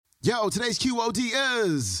Yo, today's QOD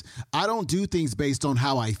is, I don't do things based on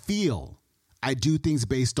how I feel. I do things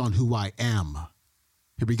based on who I am.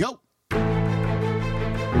 Here we go.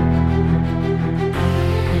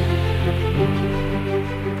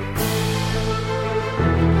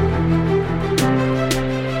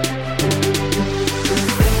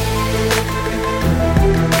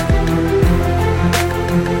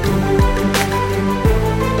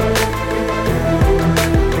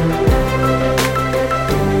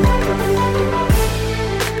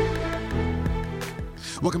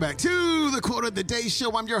 Welcome back to the Quote of the Day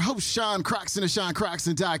Show. I'm your host, Sean Croxton of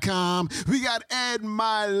SeanCroxton.com. We got Ed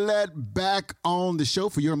Mylett back on the show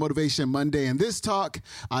for your Motivation Monday. And this talk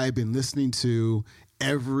I've been listening to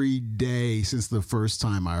every day since the first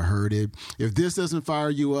time I heard it. If this doesn't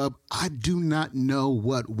fire you up, I do not know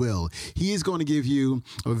what will. He is going to give you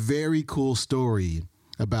a very cool story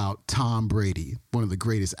about Tom Brady, one of the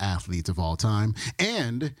greatest athletes of all time.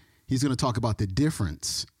 And he's going to talk about the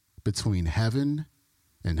difference between heaven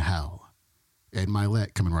and hell. Ed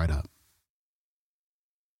Mylett coming right up.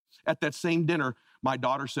 At that same dinner, my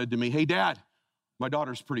daughter said to me, "Hey, Dad," my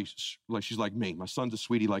daughter's pretty, like she's like me. My son's a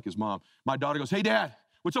sweetie like his mom. My daughter goes, "Hey, Dad,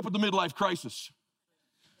 what's up with the midlife crisis?"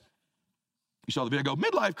 You saw the video, I go,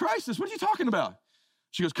 "Midlife crisis? What are you talking about?"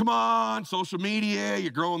 She goes, "Come on, social media,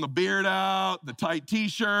 you're growing the beard out, the tight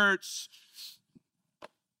t-shirts.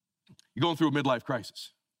 You're going through a midlife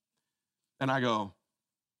crisis." And I go,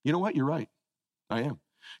 "You know what? You're right. I am.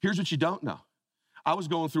 Here's what you don't know. I was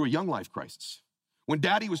going through a young life crisis. When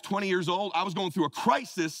Daddy was 20 years old, I was going through a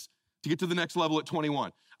crisis to get to the next level at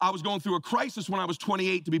 21. I was going through a crisis when I was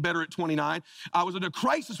 28 to be better at 29. I was in a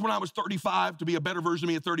crisis when I was 35 to be a better version of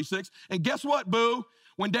me at 36. And guess what, boo?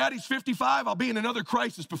 When Daddy's 55, I'll be in another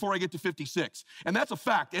crisis before I get to 56. And that's a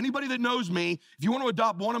fact. Anybody that knows me, if you want to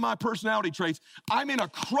adopt one of my personality traits, I'm in a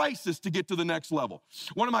crisis to get to the next level.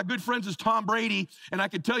 One of my good friends is Tom Brady, and I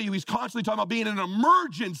can tell you he's constantly talking about being in an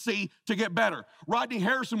emergency to get better. Rodney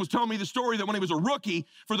Harrison was telling me the story that when he was a rookie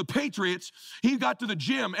for the Patriots, he got to the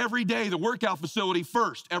gym every day, the workout facility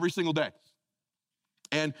first, every single day.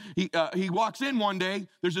 And he walks in one day,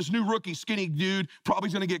 there's this new rookie, skinny dude, probably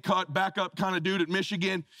going to get cut, backup kind of dude at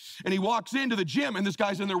Michigan. And he walks into the gym, and this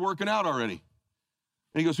guy's in there working out already.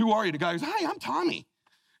 And he goes, "Who are you?" The guy goes, "Hi, I'm Tommy."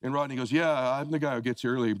 And Rodney goes, "Yeah, I'm the guy who gets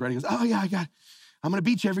here early." Brady goes, "Oh, yeah, I'm going to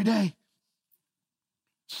beat you every day."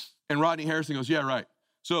 And Rodney Harrison goes, "Yeah, right."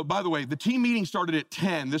 So, by the way, the team meeting started at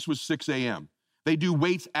 10. This was 6 a.m. They do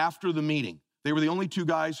weights after the meeting. They were the only two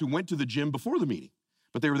guys who went to the gym before the meeting.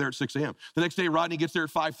 But they were there at 6 a.m. The next day, Rodney gets there at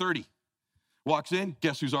 5:30. Walks in,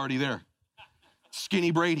 guess who's already there?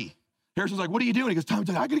 Skinny Brady. Harrison's like, "What are you doing?" He goes, "Tom, I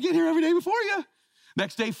got to get here every day before you."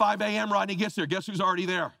 Next day, 5 a.m., Rodney gets there. Guess who's already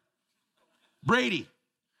there? Brady.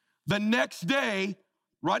 The next day,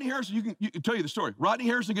 Rodney Harrison, you can tell you the story. Rodney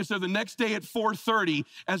Harrison gets there the next day at 4:30.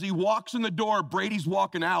 As he walks in the door, Brady's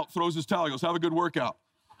walking out, throws his towel. He goes, "Have a good workout."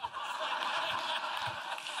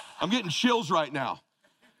 I'm getting chills right now.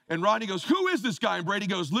 And Rodney goes, "Who is this guy?" And Brady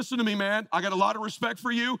goes, "Listen to me, man. I got a lot of respect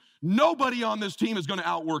for you. Nobody on this team is going to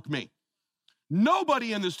outwork me.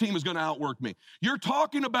 Nobody in this team is going to outwork me. You're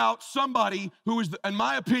talking about somebody who is, in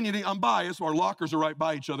my opinion, I'm biased, our lockers are right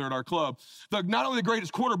by each other at our club, not only the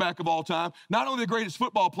greatest quarterback of all time, not only the greatest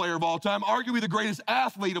football player of all time, arguably the greatest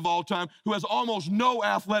athlete of all time, who has almost no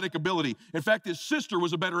athletic ability. In fact, his sister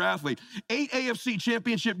was a better athlete. 8 AFC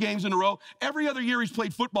championship games in a row. Every other year he's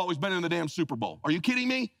played football, he's been in the damn Super Bowl. Are you kidding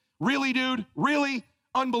me? Really, dude? Really?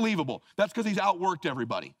 Unbelievable. That's because he's outworked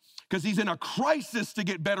everybody. Because he's in a crisis to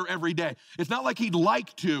get better every day. It's not like he'd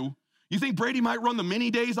like to. You think Brady might run the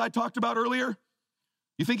mini days I talked about earlier?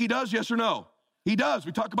 You think he does, yes or no? He does.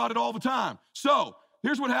 We talk about it all the time. So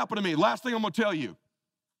here's what happened to me. Last thing I'm going to tell you.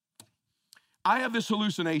 I have this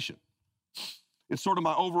hallucination. It's sort of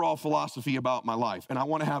my overall philosophy about my life, and I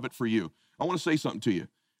want to have it for you. I want to say something to you.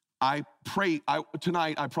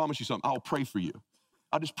 Tonight, I promise you something. I'll pray for you.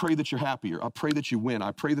 I just pray that you're happier. I pray that you win.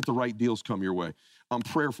 I pray that the right deals come your way. I'm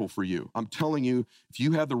prayerful for you. I'm telling you, if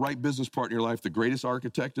you have the right business partner in your life, the greatest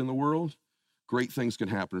architect in the world, great things can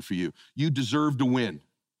happen for you. You deserve to win.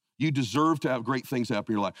 You deserve to have great things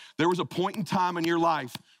happen in your life. There was a point in time in your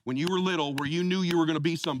life when you were little where you knew you were going to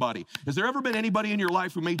be somebody. Has there ever been anybody in your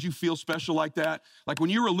life who made you feel special like that? Like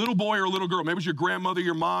when you were a little boy or a little girl, maybe it was your grandmother,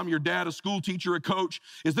 your mom, your dad, a school teacher, a coach.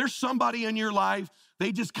 Is there somebody in your life,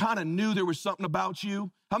 they just kind of knew there was something about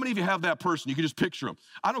you? How many of you have that person? You can just picture them.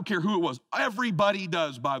 I don't care who it was. Everybody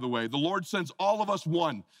does, by the way. The Lord sends all of us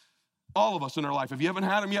one. All of us in our life. If you haven't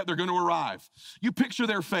had them yet, they're going to arrive. You picture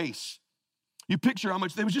their face. You picture how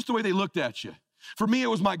much, it was just the way they looked at you. For me, it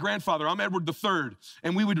was my grandfather. I'm Edward III.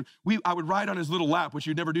 And I would ride on his little lap, which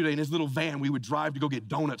you'd never do today. In his little van, we would drive to go get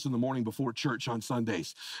donuts in the morning before church on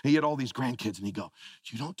Sundays. And he had all these grandkids, and he'd go,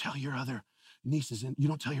 you don't tell your other nieces, and you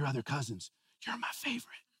don't tell your other cousins, you're my favorite.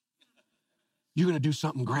 You're going to do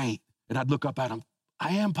something great. And I'd look up at him,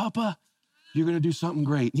 I am, Papa. You're going to do something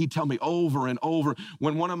great. And he'd tell me over and over.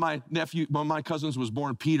 When one of my cousins was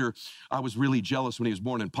born, Peter, I was really jealous when he was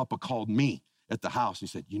born, and Papa called me at the house. He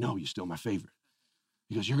said, you know, you're still my favorite.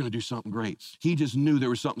 He goes, you're going to do something great. He just knew there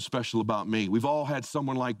was something special about me. We've all had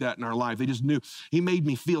someone like that in our life. They just knew. He made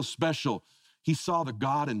me feel special. He saw the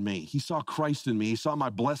God in me. He saw Christ in me. He saw my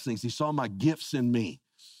blessings. He saw my gifts in me.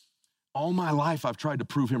 All my life, I've tried to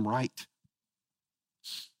prove him right.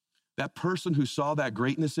 That person who saw that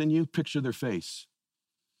greatness in you, picture their face.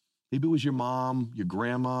 Maybe it was your mom, your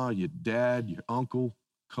grandma, your dad, your uncle,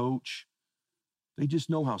 coach. They just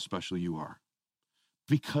know how special you are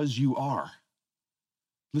because you are.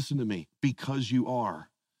 Listen to me, because you are.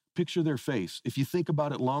 Picture their face. If you think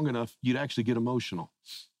about it long enough, you'd actually get emotional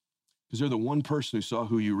because they're the one person who saw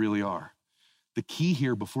who you really are. The key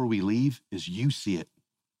here before we leave is you see it.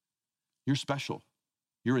 You're special.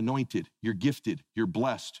 You're anointed. You're gifted. You're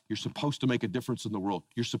blessed. You're supposed to make a difference in the world.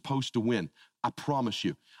 You're supposed to win. I promise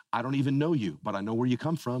you. I don't even know you, but I know where you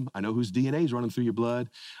come from. I know whose DNA is running through your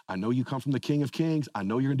blood. I know you come from the King of Kings. I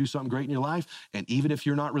know you're going to do something great in your life. And even if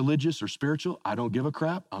you're not religious or spiritual, I don't give a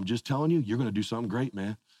crap. I'm just telling you, you're going to do something great,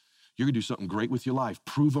 man. You're going to do something great with your life.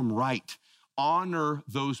 Prove them right. Honor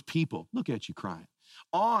those people. Look at you crying.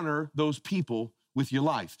 Honor those people with your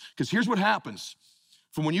life. Because here's what happens.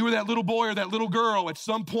 From when you were that little boy or that little girl, at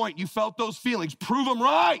some point you felt those feelings. Prove them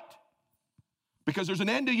right. Because there's an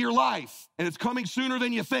end to your life, and it's coming sooner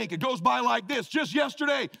than you think. It goes by like this. Just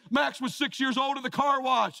yesterday, Max was 6 years old at the car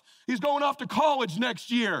wash. He's going off to college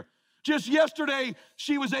next year. Just yesterday,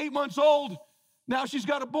 she was 8 months old. Now she's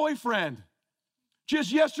got a boyfriend.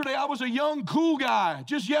 Just yesterday, I was a young, cool guy.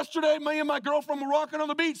 Just yesterday, me and my girlfriend were walking on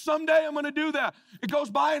the beach. Someday, I'm going to do that. It goes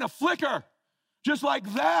by in a flicker, just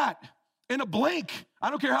like that. In a blink. I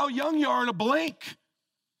don't care how young you are, in a blink.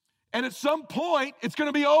 And at some point, it's going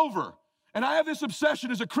to be over. And I have this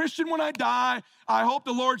obsession as a Christian. When I die, I hope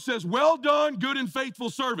the Lord says, well done, good and faithful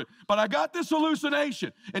servant. But I got this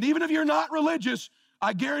hallucination. And even if you're not religious,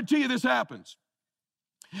 I guarantee you this happens.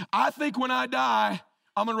 I think when I die,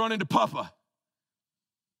 I'm going to run into Papa.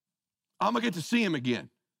 I'm going to get to see him again.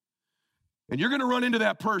 And you're going to run into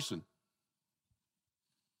that person.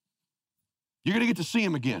 You're going to get to see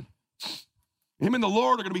him again. Him and the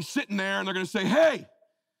Lord are going to be sitting there, and they're going to say, hey,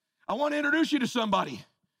 I want to introduce you to somebody.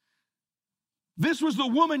 This was the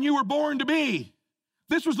woman you were born to be.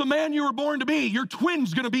 This was the man you were born to be. Your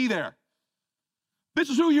twin's going to be there. This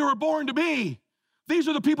is who you were born to be. These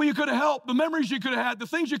are the people you could have helped, the memories you could have had, the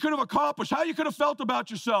things you could have accomplished, how you could have felt about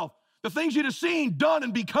yourself, the things you'd have seen, done,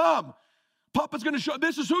 and become. Papa's going to show,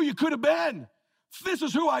 this is who you could have been. This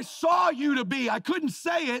is who I saw you to be. I couldn't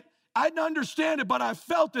say it. I didn't understand it, but I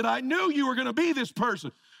felt it. I knew you were going to be this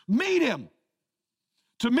person. Meet him.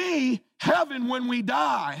 To me, heaven, when we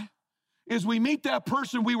die, is we meet that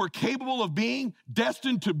person we were capable of being,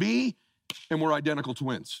 destined to be, and we're identical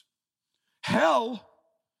twins. Hell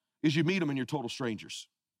is you meet them and you're total strangers.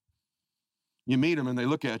 You meet them and they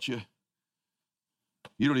look at you.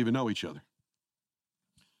 You don't even know each other.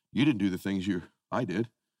 You didn't do the things I did.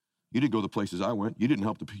 You didn't go the places I went. You didn't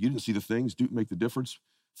you didn't see the things, make the difference.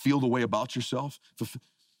 Feel the way about yourself,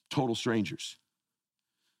 total strangers.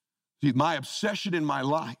 See, my obsession in my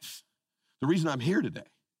life, the reason I'm here today,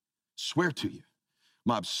 swear to you,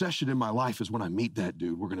 my obsession in my life is when I meet that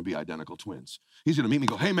dude, we're going to be identical twins. He's going to meet me and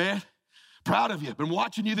go, hey, man, proud of you. Been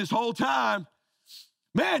watching you this whole time.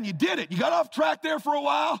 Man, you did it. You got off track there for a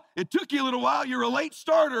while. It took you a little while. You're a late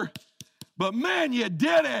starter. But, man, you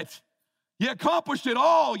did it. You accomplished it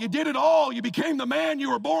all. You did it all. You became the man you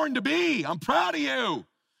were born to be. I'm proud of you.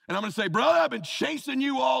 And I'm going to say, brother, I've been chasing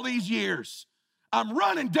you all these years. I'm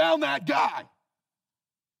running down that guy.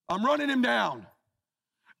 I'm running him down.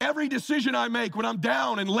 Every decision I make when I'm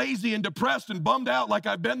down and lazy and depressed and bummed out like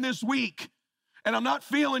I've been this week, and I'm not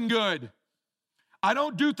feeling good, I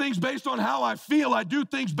don't do things based on how I feel. I do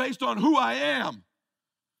things based on who I am.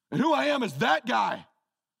 And who I am is that guy.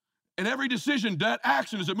 And every decision, that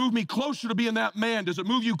action, does it move me closer to being that man? Does it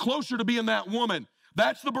move you closer to being that woman?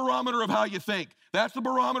 That's the barometer of how you think. That's the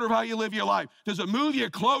barometer of how you live your life. Does it move you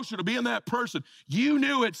closer to being that person you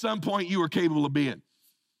knew at some point you were capable of being?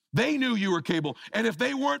 They knew you were capable. And if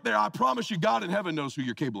they weren't there, I promise you, God in heaven knows who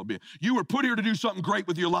you're capable of being. You were put here to do something great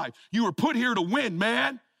with your life. You were put here to win,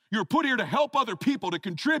 man. You're put here to help other people, to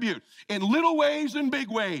contribute in little ways and big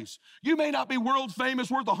ways. You may not be world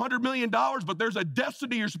famous, worth $100 million, but there's a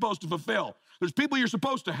destiny you're supposed to fulfill. There's people you're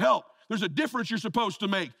supposed to help. There's a difference you're supposed to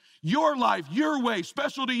make. Your life, your way,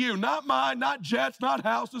 special to you, not mine, not jets, not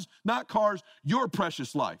houses, not cars, your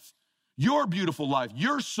precious life, your beautiful life,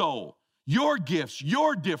 your soul, your gifts,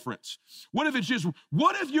 your difference. What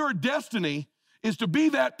if your destiny is to be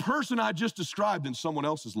that person I just described in someone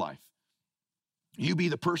else's life? You be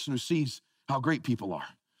the person who sees how great people are.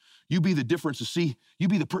 You be the you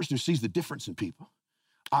be the person who sees the difference in people.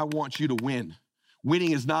 I want you to win.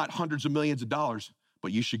 Winning is not hundreds of millions of dollars,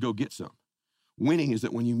 but you should go get some. Winning is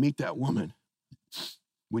that when you meet that woman,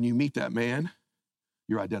 when you meet that man,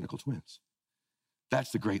 you're identical twins.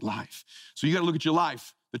 That's the great life. So you got to look at your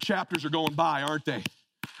life. The chapters are going by, aren't they?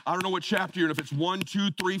 I don't know what chapter you're in, if it's 1, 2,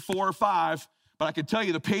 3, 4, or 5, but I can tell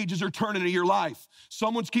you the pages are turning in your life.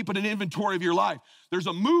 Someone's keeping an inventory of your life. There's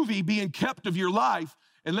a movie being kept of your life.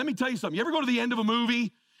 And let me tell you something. You ever go to the end of a movie?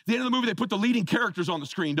 At the end of the movie, they put the leading characters on the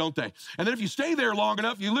screen, don't they? And then if you stay there long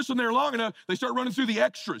enough, you listen there long enough, they start running through the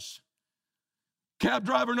extras. Cab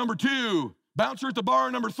driver number 2, bouncer at the bar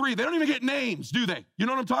number 3. They don't even get names, do they? You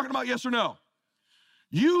know what I'm talking about, yes or no?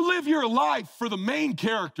 You live your life for the main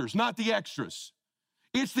characters, not the extras.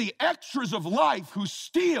 It's the extras of life who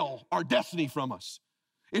steal our destiny from us.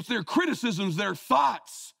 It's their criticisms, their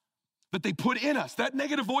thoughts that they put in us. That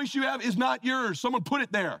negative voice you have is not yours. Someone put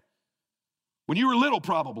it there. When you were little,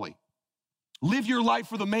 probably. Live your life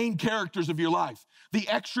for the main characters of your life. The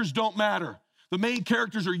extras don't matter. The main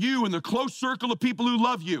characters are you and the close circle of people who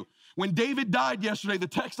love you. When David died yesterday, the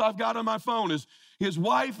text I've got on my phone is his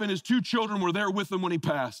wife and his 2 children were there with him when he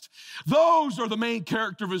passed. Those are the main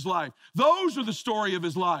character of his life. Those are the story of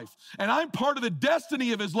his life. And I'm part of the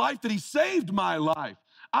destiny of his life that he saved my life.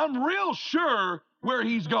 I'm real sure where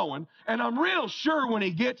he's going, and I'm real sure when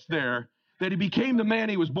he gets there that he became the man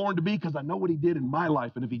he was born to be because I know what he did in my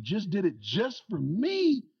life. And if he just did it just for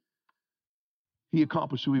me, he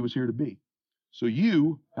accomplished who he was here to be. So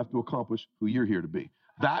you have to accomplish who you're here to be.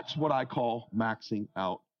 That's what I call maxing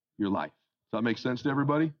out your life. Does that make sense to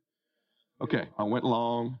everybody? Okay, I went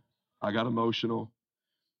long. I got emotional.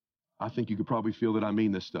 I think you could probably feel that I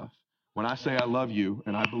mean this stuff. When I say I love you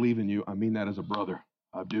and I believe in you, I mean that as a brother.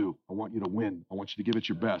 I do. I want you to win. I want you to give it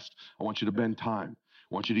your best. I want you to bend time.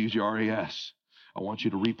 I want you to use your RAS. I want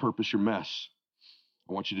you to repurpose your mess.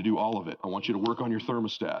 I want you to do all of it. I want you to work on your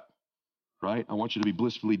thermostat, right? I want you to be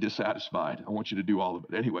blissfully dissatisfied. I want you to do all of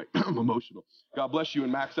it. Anyway, I'm emotional. God bless you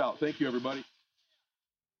and max out. Thank you, everybody.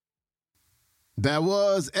 That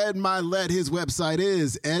was Ed Mylett. His website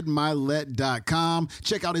is edmylett.com.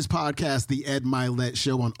 Check out his podcast, The Ed Mylett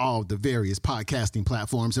Show, on all of the various podcasting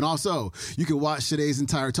platforms. And also, you can watch today's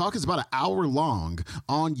entire talk. It's about an hour long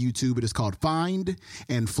on YouTube. It is called Find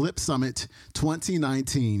and Flip Summit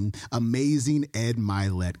 2019. Amazing Ed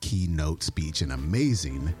Mylett keynote speech, and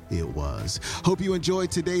amazing it was. Hope you enjoyed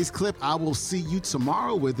today's clip. I will see you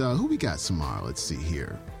tomorrow with, who we got tomorrow? Let's see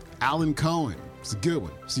here. Alan Cohen. It's a good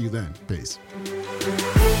one. See you then. Peace.